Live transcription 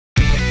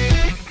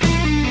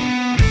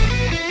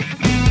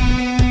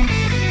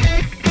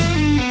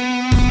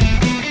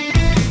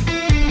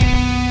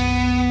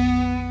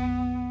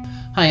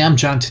I'm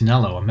John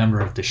Tonello, a member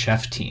of the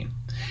Chef team.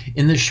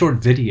 In this short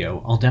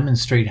video, I'll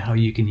demonstrate how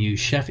you can use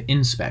Chef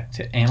InSpec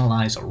to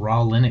analyze a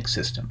raw Linux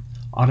system,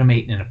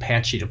 automate an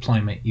Apache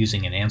deployment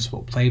using an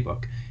Ansible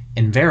playbook,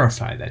 and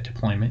verify that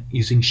deployment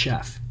using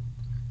Chef.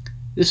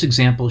 This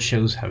example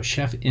shows how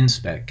Chef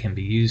InSpec can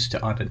be used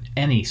to audit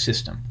any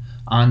system,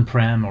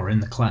 on-prem or in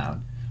the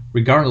cloud,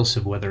 regardless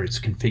of whether it's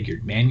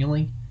configured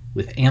manually,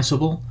 with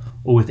Ansible,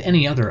 or with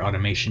any other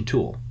automation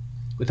tool,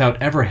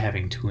 without ever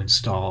having to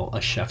install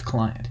a Chef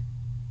client.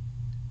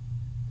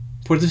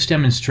 For this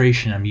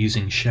demonstration, I'm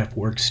using Chef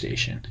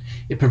Workstation.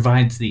 It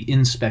provides the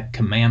InSpec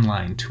command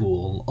line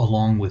tool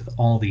along with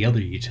all the other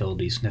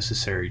utilities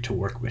necessary to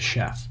work with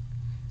Chef.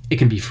 It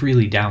can be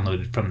freely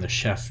downloaded from the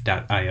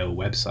chef.io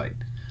website.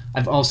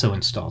 I've also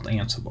installed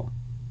Ansible.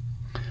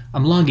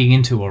 I'm logging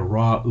into a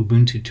raw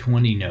Ubuntu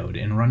 20 node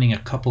and running a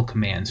couple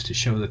commands to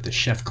show that the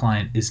Chef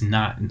client is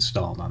not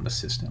installed on the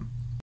system.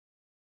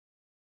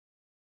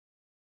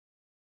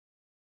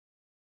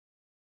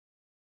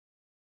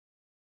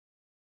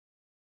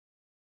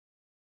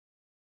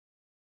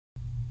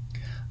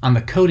 On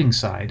the coding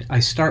side, I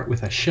start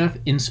with a Chef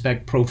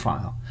InSpec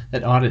profile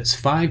that audits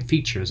 5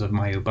 features of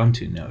my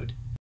Ubuntu node.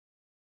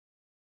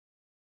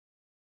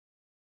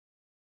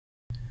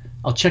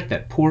 I'll check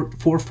that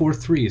port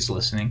 443 is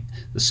listening,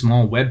 the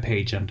small web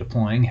page I'm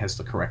deploying has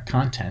the correct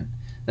content,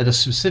 that a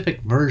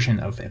specific version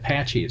of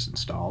Apache is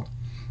installed,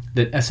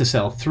 that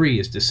SSL 3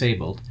 is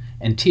disabled,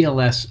 and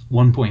TLS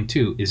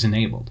 1.2 is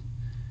enabled.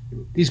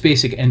 These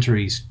basic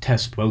entries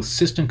test both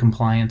system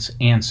compliance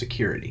and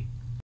security.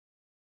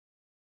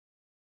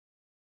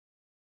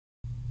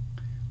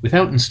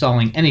 Without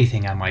installing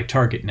anything on my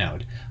target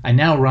node, I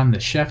now run the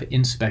Chef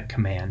InSpec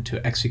command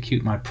to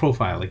execute my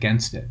profile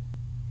against it.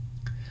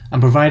 I'm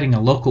providing a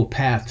local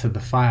path to the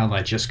file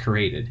I just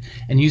created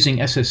and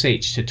using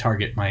SSH to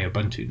target my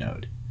Ubuntu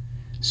node.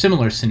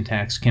 Similar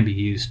syntax can be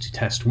used to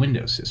test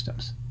Windows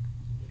systems.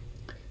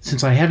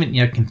 Since I haven't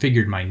yet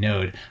configured my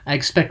node, I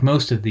expect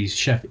most of these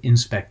Chef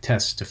InSpec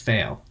tests to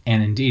fail,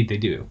 and indeed they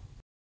do.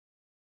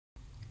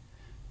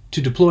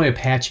 To deploy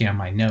Apache on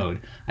my node,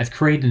 I've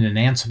created an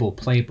Ansible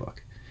playbook.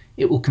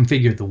 It will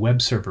configure the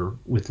web server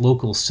with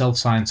local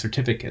self-signed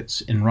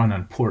certificates and run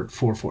on port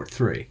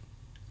 443.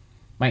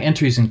 My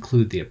entries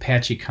include the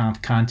Apache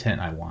conf content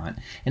I want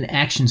and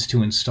actions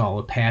to install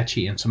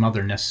Apache and some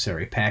other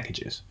necessary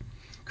packages,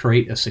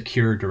 create a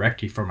secure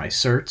directory for my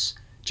certs,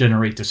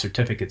 generate the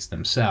certificates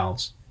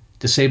themselves,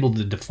 disable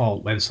the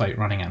default website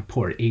running on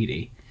port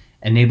 80,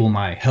 enable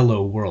my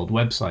Hello World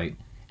website,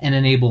 and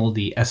enable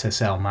the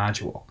SSL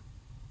module.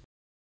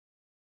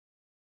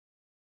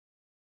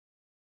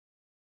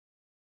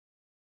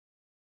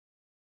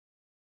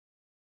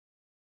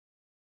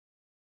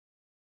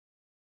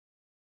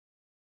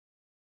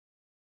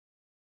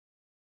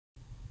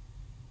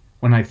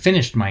 When I've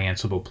finished my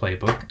Ansible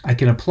playbook, I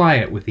can apply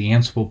it with the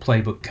Ansible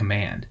playbook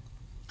command.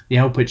 The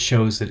output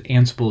shows that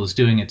Ansible is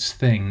doing its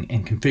thing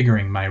and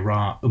configuring my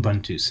raw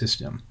Ubuntu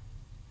system.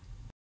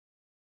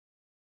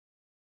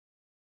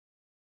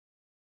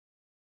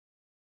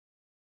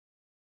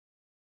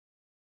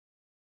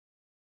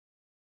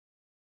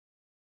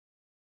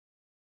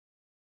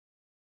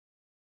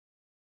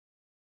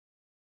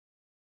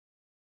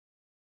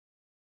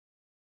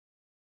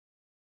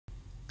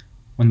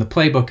 When the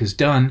playbook is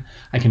done,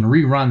 I can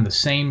rerun the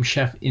same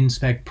Chef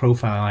InSpec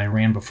profile I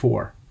ran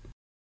before.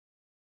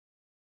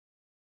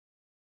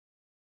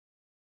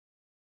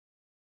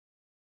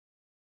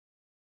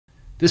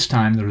 This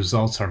time the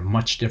results are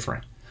much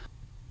different.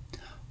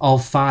 All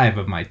 5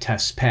 of my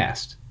tests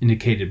passed,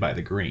 indicated by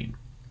the green.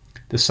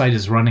 The site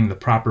is running the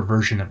proper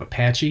version of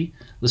Apache,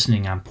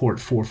 listening on port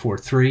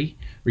 443,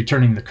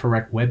 returning the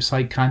correct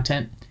website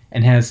content,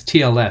 and has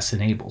TLS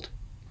enabled.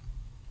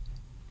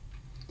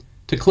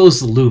 To close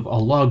the loop,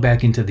 I'll log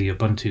back into the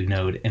Ubuntu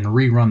node and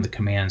rerun the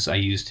commands I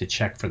used to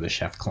check for the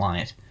Chef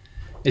client.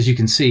 As you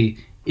can see,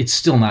 it's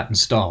still not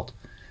installed.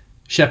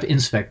 Chef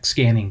InSpec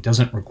scanning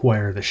doesn't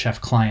require the Chef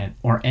client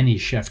or any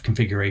Chef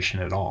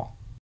configuration at all.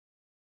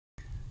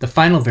 The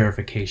final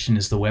verification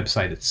is the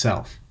website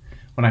itself.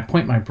 When I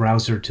point my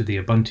browser to the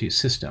Ubuntu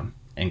system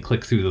and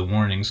click through the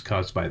warnings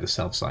caused by the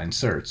self-signed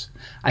certs,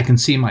 I can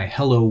see my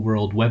Hello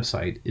World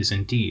website is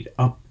indeed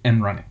up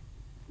and running.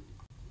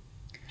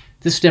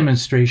 This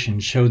demonstration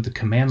showed the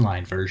command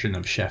line version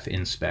of Chef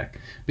InSpec,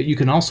 but you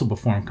can also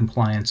perform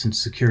compliance and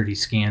security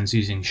scans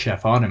using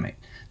Chef Automate,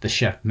 the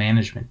Chef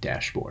management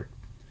dashboard.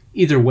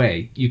 Either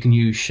way, you can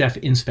use Chef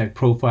InSpec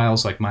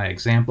profiles like my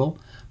example,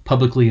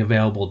 publicly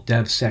available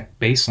DevSec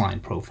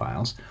baseline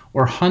profiles,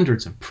 or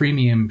hundreds of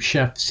premium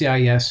Chef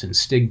CIS and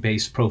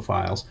STIG-based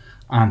profiles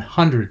on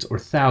hundreds or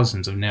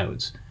thousands of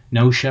nodes.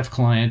 No Chef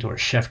client or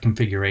Chef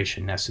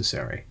configuration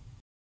necessary.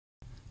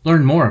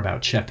 Learn more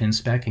about Chef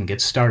InSpec and get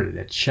started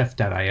at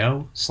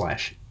chef.io/inspec.